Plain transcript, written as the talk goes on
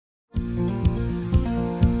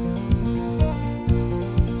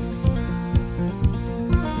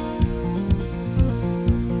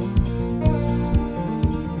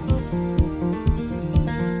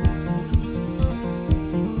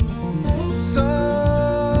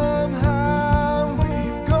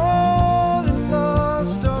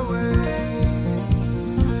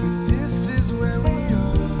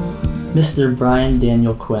Mr. Bryan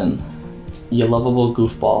Daniel Quinn, you lovable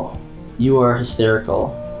goofball. You are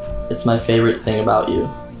hysterical. It's my favorite thing about you.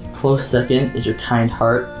 Close second is your kind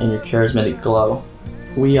heart and your charismatic glow.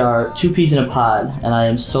 We are two peas in a pod, and I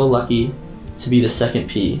am so lucky to be the second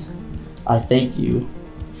pea. I thank you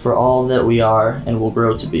for all that we are and will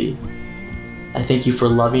grow to be. I thank you for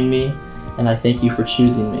loving me, and I thank you for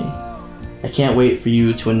choosing me. I can't wait for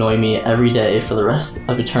you to annoy me every day for the rest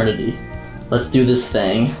of eternity. Let's do this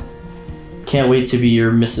thing. Can't wait to be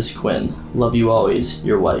your Mrs. Quinn. Love you always,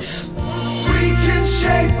 your wife. We can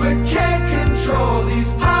shape but can't control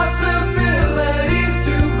these possibilities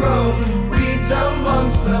to grow. Weeds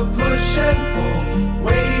amongst the push and pull,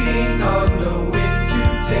 waiting on the wind to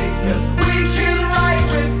take us. We can write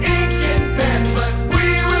with ink and pen, but we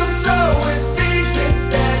will sow with seeds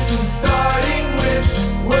instead. Starting with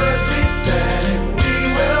words we've said, and we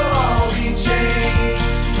will all be changed.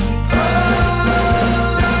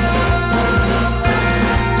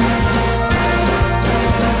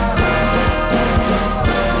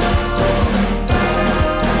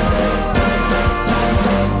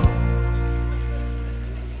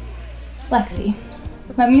 Lexie,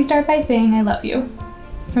 let me start by saying I love you.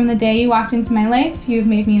 From the day you walked into my life, you have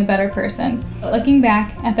made me a better person. But looking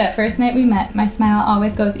back at that first night we met, my smile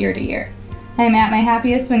always goes ear to ear. I am at my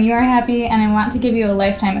happiest when you are happy, and I want to give you a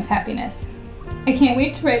lifetime of happiness. I can't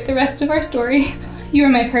wait to write the rest of our story. You are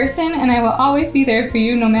my person, and I will always be there for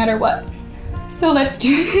you no matter what. So let's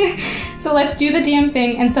do the damn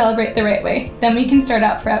thing and celebrate the right way. Then we can start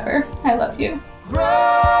out forever. I love you.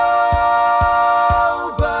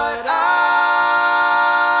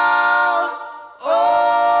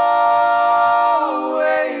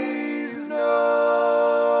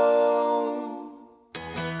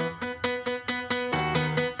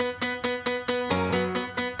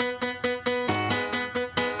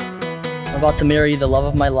 I'm about to marry the love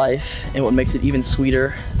of my life, and what makes it even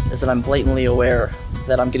sweeter is that I'm blatantly aware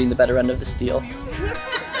that I'm getting the better end of this deal.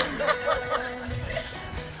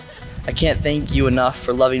 I can't thank you enough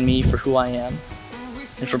for loving me for who I am,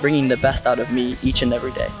 and for bringing the best out of me each and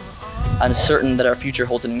every day. I'm certain that our future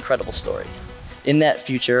holds an incredible story. In that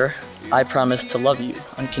future, I promise to love you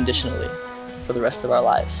unconditionally for the rest of our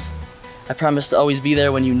lives. I promise to always be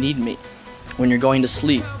there when you need me. When you're going to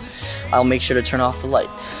sleep, I'll make sure to turn off the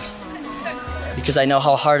lights, because I know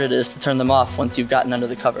how hard it is to turn them off once you've gotten under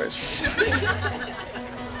the covers.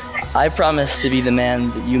 I promise to be the man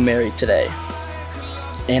that you married today,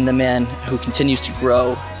 and the man who continues to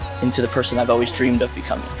grow into the person I've always dreamed of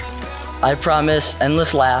becoming. I promise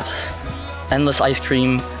endless laughs, endless ice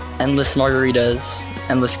cream, endless margaritas,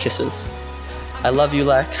 endless kisses. I love you,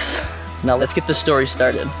 Lex. Now let's get the story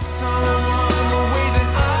started.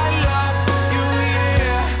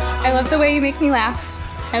 I love the way you make me laugh.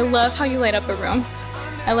 I love how you light up a room.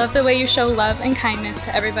 I love the way you show love and kindness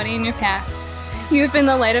to everybody in your path. You have been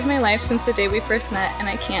the light of my life since the day we first met, and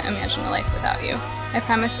I can't imagine a life without you. I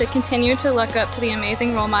promise to continue to look up to the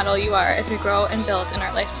amazing role model you are as we grow and build in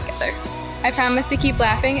our life together. I promise to keep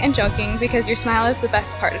laughing and joking because your smile is the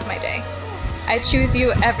best part of my day. I choose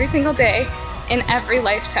you every single day, in every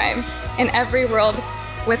lifetime, in every world,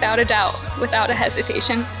 without a doubt, without a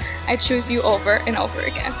hesitation. I choose you over and over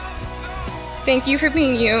again. Thank you for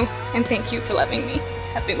being you, and thank you for loving me.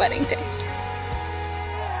 Happy wedding day.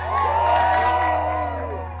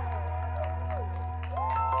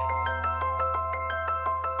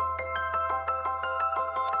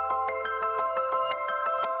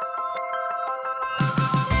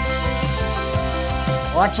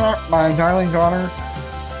 Alexa, my darling daughter,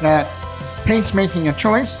 that Pate's making a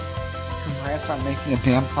choice. Congrats on making a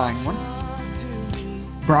damn fine one.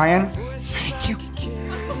 Bryan, thank you.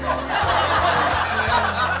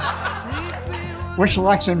 Wish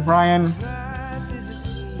Alexa and Bryan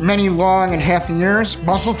many long and happy years,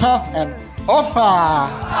 muscle tough, and Opa!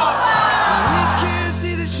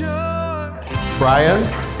 Bryan,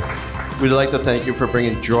 we'd like to thank you for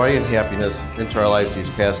bringing joy and happiness into our lives these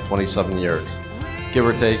past 27 years. Give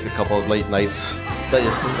or take a couple of late nights that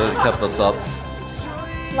kept us up.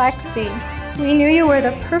 Lexie, we knew you were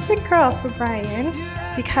the perfect girl for Bryan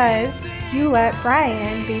because you let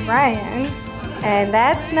Bryan be Bryan, and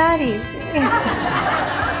that's not easy.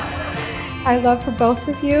 Our love for both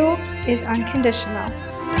of you is unconditional.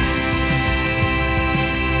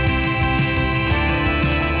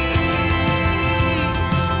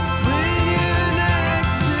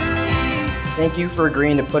 Thank you for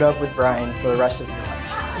agreeing to put up with Bryan for the rest of your life.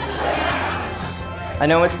 I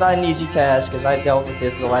know it's not an easy task as I've dealt with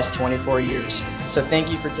it for the last 24 years, so thank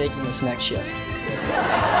you for taking this next shift.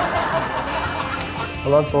 I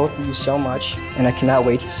love both of you so much, and I cannot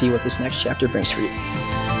wait to see what this next chapter brings for you.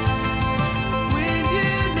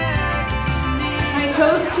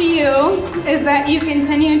 toast to you is that you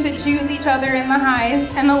continue to choose each other in the highs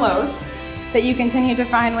and the lows, that you continue to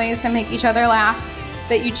find ways to make each other laugh,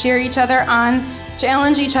 that you cheer each other on,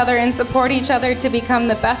 challenge each other, and support each other to become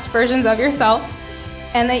the best versions of yourself,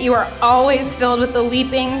 and that you are always filled with the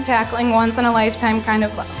leaping, tackling, once-in-a-lifetime kind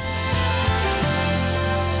of love.